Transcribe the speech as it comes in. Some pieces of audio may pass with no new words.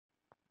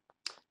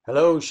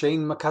Hello,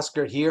 Shane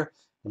McCusker here,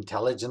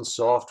 Intelligence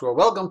Software.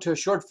 Welcome to a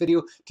short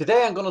video.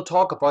 Today I'm going to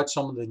talk about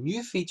some of the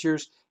new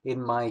features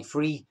in my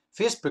free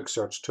Facebook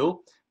search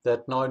tool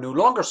that now no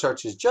longer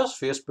searches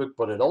just Facebook,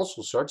 but it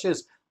also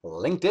searches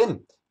LinkedIn.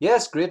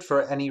 Yes, great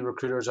for any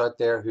recruiters out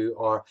there who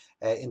are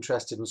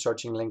interested in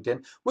searching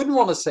LinkedIn. Wouldn't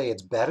want to say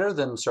it's better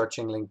than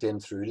searching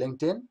LinkedIn through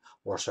LinkedIn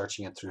or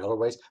searching it through other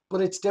ways,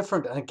 but it's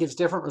different and it gives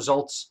different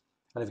results.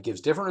 And if it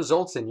gives different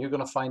results, then you're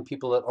going to find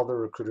people that other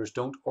recruiters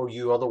don't, or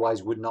you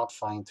otherwise would not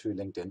find through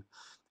LinkedIn.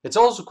 It's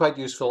also quite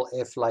useful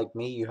if, like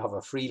me, you have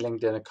a free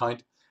LinkedIn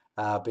account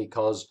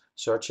because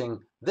searching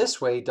this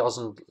way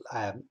doesn't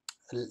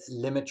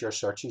limit your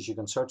searches. You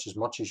can search as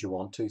much as you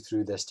want to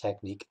through this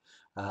technique.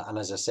 And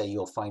as I say,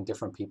 you'll find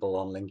different people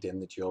on LinkedIn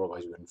that you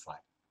otherwise wouldn't find.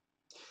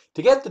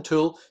 To get the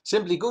tool,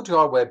 simply go to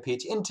our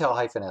webpage,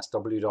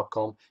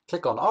 intel-sw.com,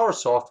 click on our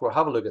software,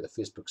 have a look at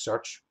the Facebook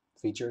search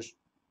features.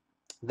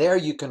 There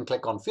you can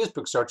click on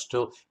Facebook search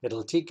tool.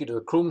 It'll take you to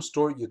the Chrome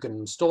store. You can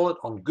install it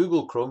on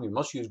Google Chrome. You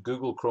must use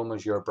Google Chrome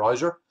as your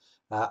browser.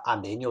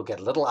 And then you'll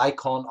get a little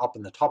icon up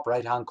in the top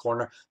right hand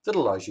corner that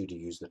allows you to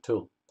use the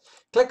tool.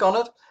 Click on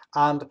it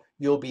and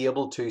you'll be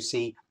able to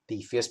see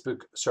the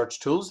Facebook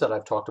search tools that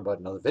I've talked about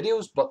in other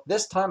videos. But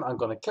this time I'm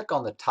going to click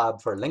on the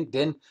tab for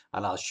LinkedIn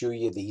and I'll show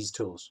you these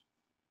tools.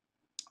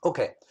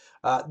 Okay,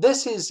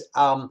 this is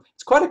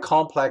it's quite a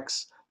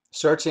complex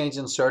search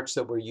engine search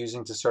that we're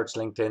using to search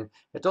LinkedIn.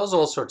 It does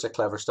all sorts of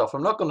clever stuff.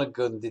 I'm not going to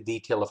go into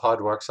detail of how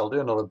it works. I'll do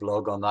another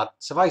blog on that.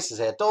 Suffice to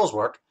say, it does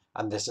work,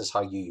 and this is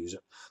how you use it.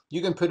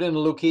 You can put in a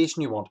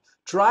location you want.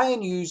 Try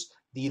and use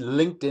the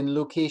LinkedIn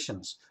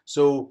locations.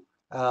 So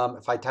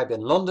if I type in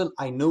London,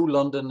 I know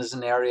London is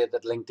an area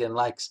that LinkedIn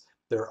likes.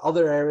 There are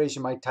other areas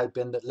you might type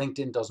in that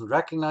LinkedIn doesn't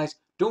recognize.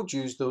 Don't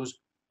use those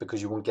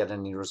because you won't get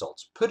any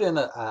results. Put in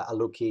a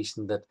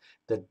location that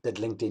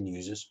LinkedIn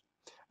uses.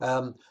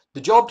 The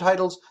job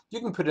titles,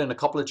 you can put in a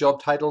couple of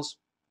job titles.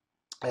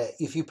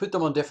 If you put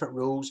them on different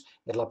rows,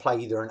 it'll apply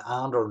either an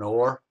and or an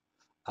or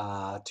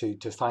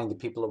to find the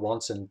people it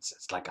wants, and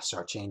it's like a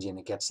search engine.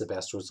 It gets the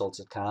best results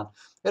it can.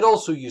 It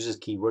also uses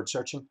keyword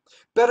searching.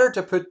 Better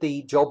to put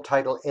the job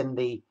title in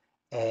the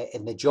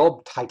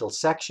job title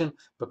section,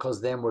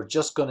 because then we're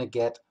just going to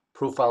get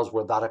profiles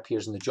where that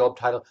appears in the job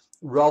title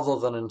rather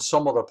than in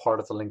some other part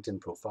of the LinkedIn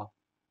profile.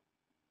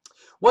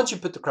 Once you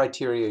put the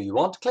criteria you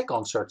want, click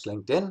on Search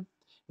LinkedIn.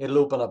 It'll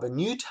open up a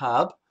new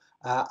tab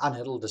and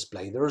it'll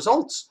display the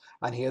results.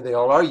 And here they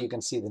all are. You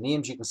can see the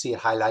names. You can see it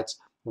highlights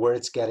where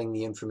it's getting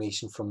the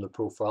information from the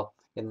profile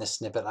in the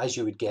snippet, as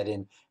you would get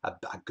in a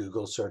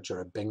Google search or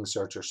a Bing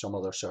search or some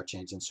other search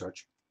engine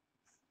search.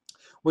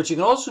 What you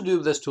can also do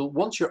with this tool,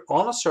 once you're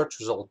on a search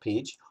result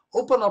page,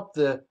 open up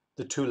the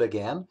tool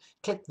again,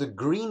 click the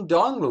green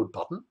download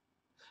button,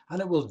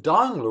 and it will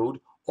download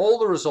all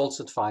the results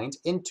it finds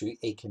into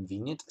a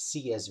convenient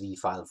CSV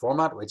file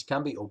format, which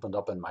can be opened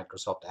up in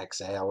Microsoft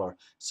Excel or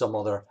some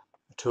other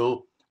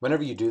tool.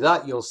 Whenever you do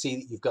that, you'll see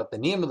that you've got the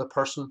name of the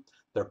person,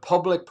 their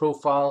public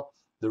profile,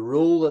 the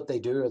role that they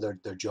do, or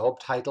their job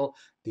title,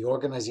 the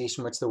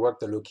organization which they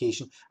work, their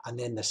location, and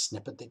then the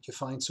snippet that you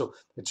find. So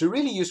it's a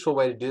really useful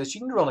way to do this.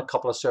 You can run a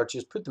couple of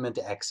searches, put them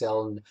into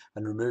Excel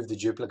and remove the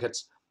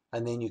duplicates,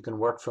 and then you can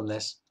work from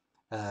this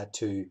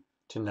to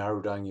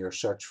narrow down your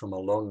search from a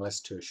long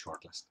list to a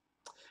short list.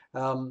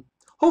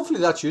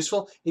 Hopefully that's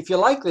useful. If you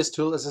like this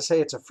tool, as I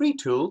say, it's a free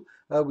tool.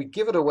 We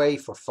give it away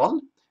for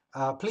fun.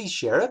 Please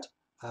share it.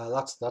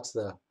 That's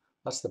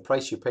the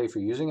price you pay for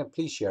using it.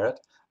 Please share it.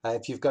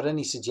 If you've got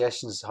any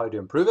suggestions as to how to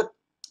improve it,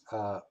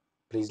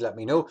 please let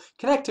me know.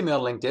 Connect to me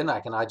on LinkedIn. I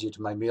can add you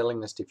to my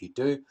mailing list if you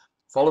do.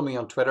 Follow me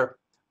on Twitter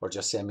or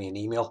just send me an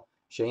email,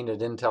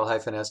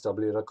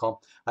 shane@intel-sw.com.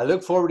 I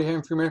look forward to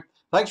hearing from you.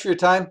 Thanks for your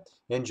time.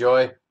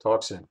 Enjoy.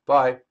 Talk soon.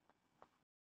 Bye.